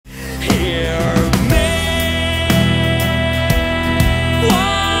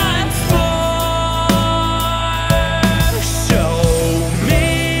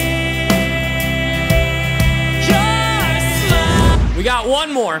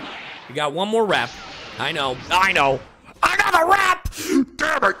more. We got one more rep. I know. Another rep!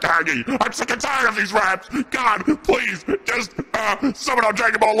 Damn it, Kaggy! I'm sick and tired of these raps! God, please, just summon on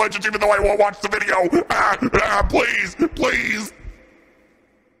Dragon Ball Legends even though I won't watch the video! Please!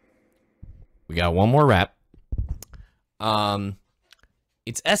 We got one more rep.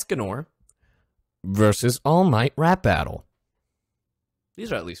 It's ESCANOR versus All Might rap battle.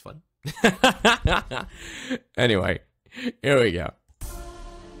 These are at least fun. Anyway, here we go.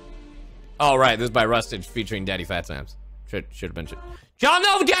 Oh, right, this is by Rustage featuring Daddy Fat Snaps. Should have been. Y'all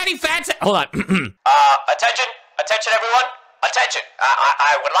know Daddy Fat Snaps. Hold on. Attention, everyone. Attention.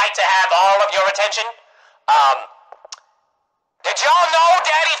 I would like to have all of your attention. Did y'all know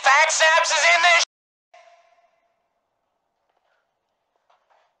Daddy Fat Snaps is in this?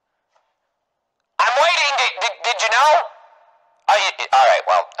 I'm waiting. Did you know? All right.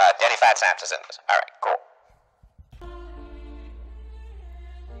 Well, Daddy Fat Snaps is in this. All right. Cool.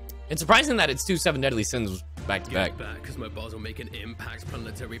 It's surprising that it's 2 7 Deadly Sins back to back. Cause my bars will make an impact.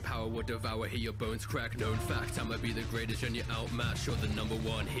 Planetary power will devour, hear your bones crack. Known fact, I might be the greatest and you're outmatched. You're the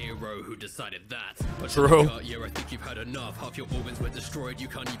 #1 hero who decided that. But true. Yeah, I think you've had enough. Half your organs were destroyed, you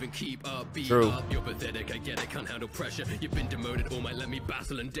can't even keep up. Beat True. up, you're pathetic, I get it, can't handle pressure. You've been demoted, all might let me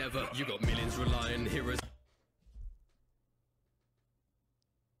battle endeavor. You got millions relying, heroes.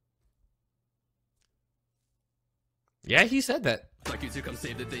 Yeah, he said that. Like you to come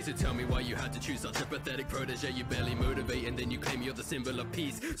save the day, so tell me why you had to choose such a pathetic protege. You barely motivate and then you claim you're the symbol of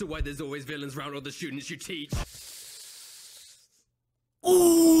peace. So why there's always villains round all the students you teach? Ooh.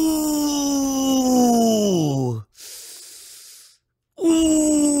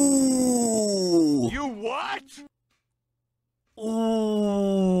 Ooh. You what?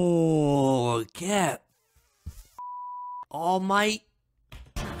 Ooh. Get All Might.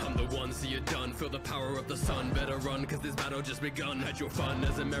 I'm the one, so you're done. Feel the power of the sun. Better run, cause this battle just begun. Had your fun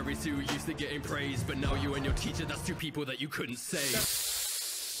as a Mary Sue, used to getting praised. But now you and your teacher, that's 2 people that you couldn't save.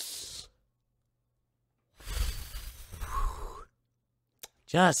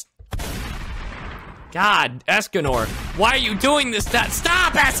 Just. God, ESCANOR. Why are you doing this?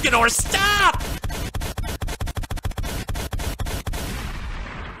 Stop, ESCANOR, stop!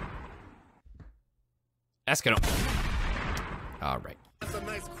 ESCANOR. All right. That's a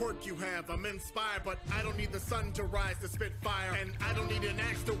nice quirk you have. I'm inspired, but I don't need the sun to rise to spit fire. And I don't need an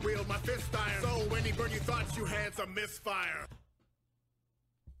axe to wield my fist iron. So any burn you thought you had's a misfire.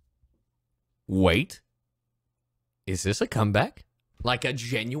 Wait. Is this a comeback? Like a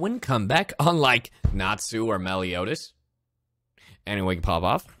genuine comeback? Unlike Natsu or Meliodas? Anyway, can pop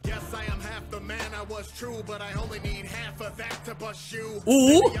off. Yes, I am half the man I was true, but I only need half of that to bust you.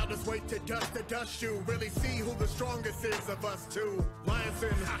 Ooh. Maybe I'll just wait to dust you. Really see who the strongest is of us two.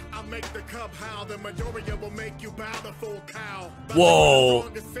 Lionson, I'll make the cub howl. The majority will make you bow the full cow. But whoa.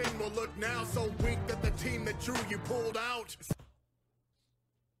 The strongest sin will look now so weak that the team that drew you pulled out.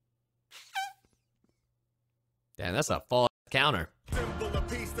 Damn, that's a fall counter. Simple a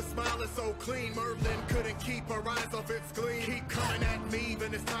piece, the smile is so clean. Merlin couldn't keep her eyes off its gleam. Keep coming at me,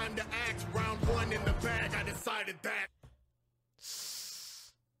 then it's time to act. Round 1 in the bag, I decided that.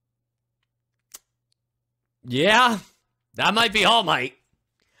 Yeah, that might be All Might.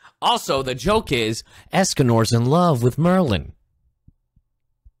 Also, the joke is, ESCANOR's in love with Merlin.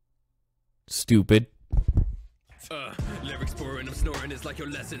 Stupid. Lyrics boring, I'm snoring, it's like your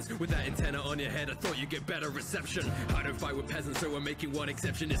lessons. With that antenna on your head, I thought you'd get better reception. I don't fight with peasants, so I'm making one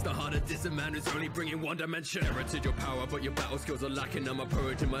exception. It's the heart of distant man who's only bringing one dimension. Heritage your power, but your battle skills are lacking. I'm a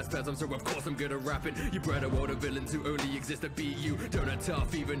poet in my spasm, so of course I'm good at rapping. You bred a world of villains who only exist to beat you. Don't act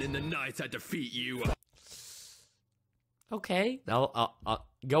tough, even in the night, I defeat you. Okay, I'll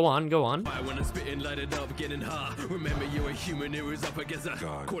go on. When I'm spitting, light it up, getting high. Remember, you're a human who is up against a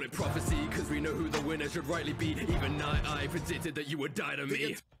God. Call it prophecy, cause we know who the winner should rightly be. Even I predicted that you would die to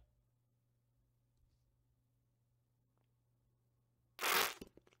me.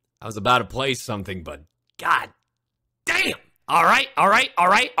 I was about to play something, but god damn. All right. All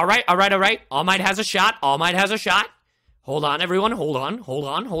Might has a shot. Hold on, everyone. Hold on,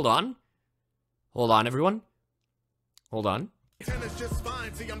 everyone. Hold on. Tennis just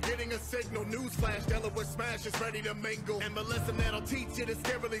fine, see I'm getting a signal. Newsflash, Delaware Smash is ready to mingle. And the lesson that I'll teach it is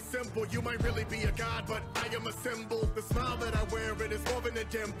scarily simple. You might really be a god, but I am a symbol. The smile that I wear, it is more than a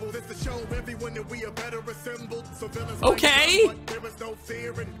dimple. It's to show everyone that we are better assembled. So villains okay. Like but there is no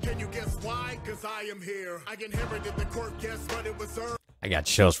fear. And can you guess why? Cause I am here. I inherited the quirk, yes, but it was earned. I got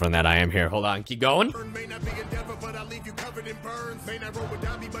chills from that. I am here. Hold on, keep going. May not be endeavor, but I'll leave you covered in burns. May not roll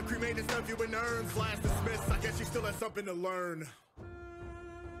without me, but cremated stuff you in urns. Class dismissed, I guess you still have something to learn.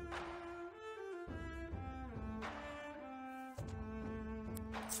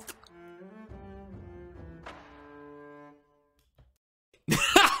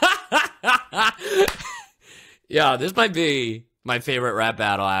 Yeah, this might be my favorite rap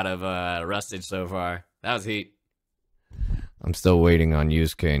battle out of Rustage so far. That was heat. I'm still waiting on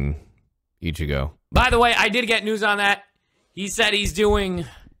Yusuke and Ichigo. By the way, I did get news on that. He said he's doing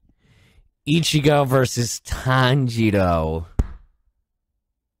Ichigo versus Tanjiro.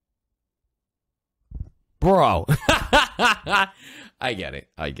 Bro. I get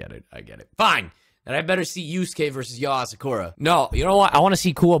it. Fine. Then I better see Yusuke versus Yaa Asakura. No, you know what? I want to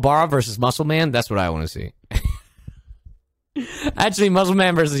see Kuwabara versus Muscle Man. That's what I want to see. Actually, Muscle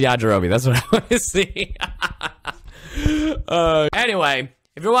Man versus Yajirobe. That's what I want to see. Anyway,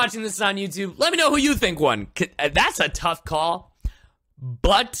 if you're watching this on YouTube, let me know who you think won. That's a tough call,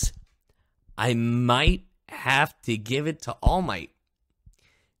 but I might have to give it to All Might.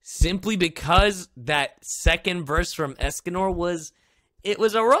 Simply because that second verse from ESCANOR was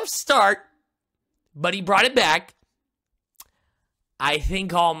a rough start, but he brought it back. I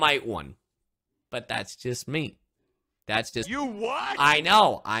think All Might won, but that's just me. That's just You what? I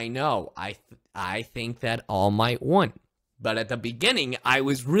know. I think that All Might won, but at the beginning, I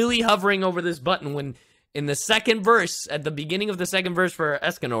was really hovering over this button when in the second verse, at the beginning of the second verse for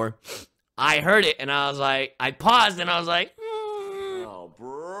ESCANOR, I heard it and I was like, I paused and I was like, Oh,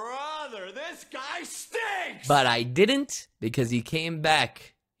 brother, this guy stinks! but I didn't because he came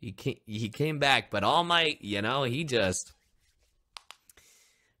back. He came back, but All Might, you know, he just...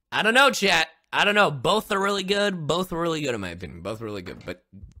 I don't know, chat. I don't know. Both are really good. Both were really good, in my opinion. Both were really good, but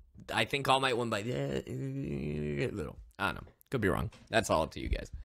I think All Might won by little. I don't know. Could be wrong. That's all up to you guys.